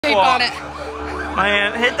On it.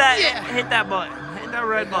 Man, hit that button. Hit that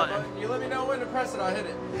red button. You let me know when to press it, I'll hit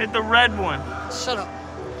it. Hit the red one. Shut up.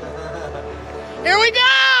 Here we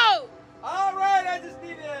go! Alright, I just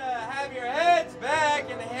need to have your heads back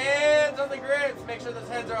and hands on the grips. Make sure those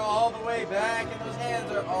heads are all the way back and those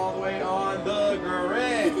hands are all the way on the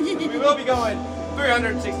grips. We will be going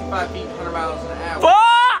 365 feet, 100 miles an hour.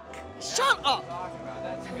 Fuck! Shut up!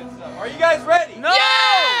 That's good stuff. Are you guys ready? No!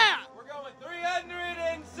 Yeah! We're going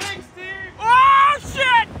 360. Oh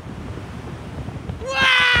shit!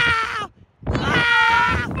 Wow!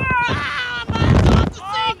 Wow! Wow! Mine's off the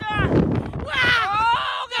seat! Wow!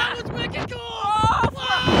 Oh, that was wicked cool!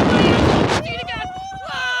 Wow! Mine's off the seat again!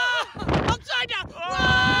 Wow! Upside down!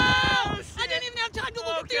 Wow! I didn't even have time to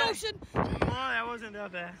look at the ocean! Oh, that wasn't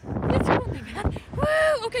that bad. It's not that bad.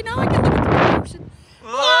 Woo! Okay, now I can look at the ocean.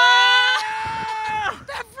 Wow!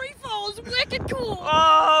 That free fall is wicked cool!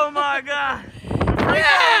 Oh my god!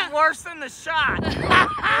 Yeah! Worse than the shot.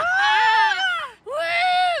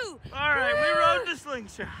 Woo! Alright, we rode the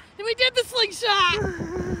slingshot. And we did the slingshot!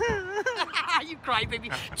 You cry, baby.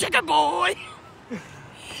 Chicken boy!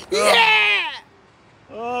 Yeah!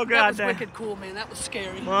 Oh god, That was damn. wicked cool, man. That was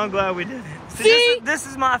scary. Well, I'm glad we did it. See? This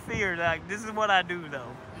is my fear. Like, this is what I do,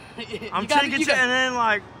 though. I'm You gotta- chicken you gotta- and then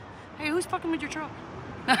like. Hey, who's fucking with your truck?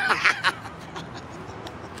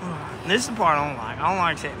 This is the part I don't like. I don't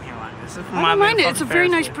like sitting here like this. I don't mind it. It's a very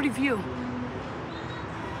nice, pretty view.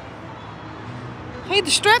 Hey, the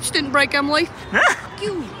straps didn't break, Emily. Fuck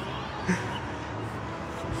you.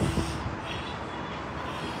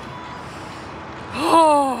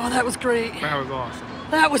 Oh, that was great. That was awesome.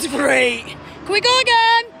 That was great. Can we go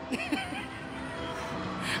again?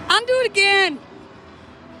 Undo it again.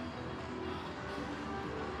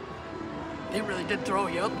 They really did throw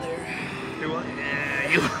you up there.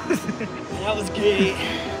 Yeah, That was great.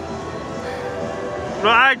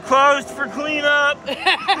 Ride closed for cleanup. On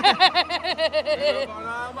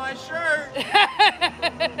my shirt.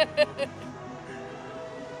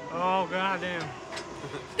 Oh goddamn.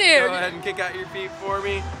 There. Go ahead and kick out your feet for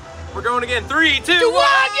me. We're going again. 3, 2, 1.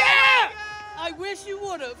 Yeah! I wish you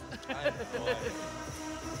would have.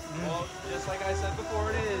 Well, just like I said before,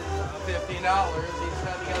 it is $15 each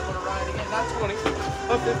time you guys want to ride again. Not 20,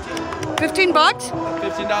 but 15. 15 bucks?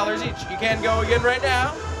 $15 each. You can go again right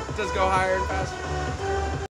now. It does go higher and faster.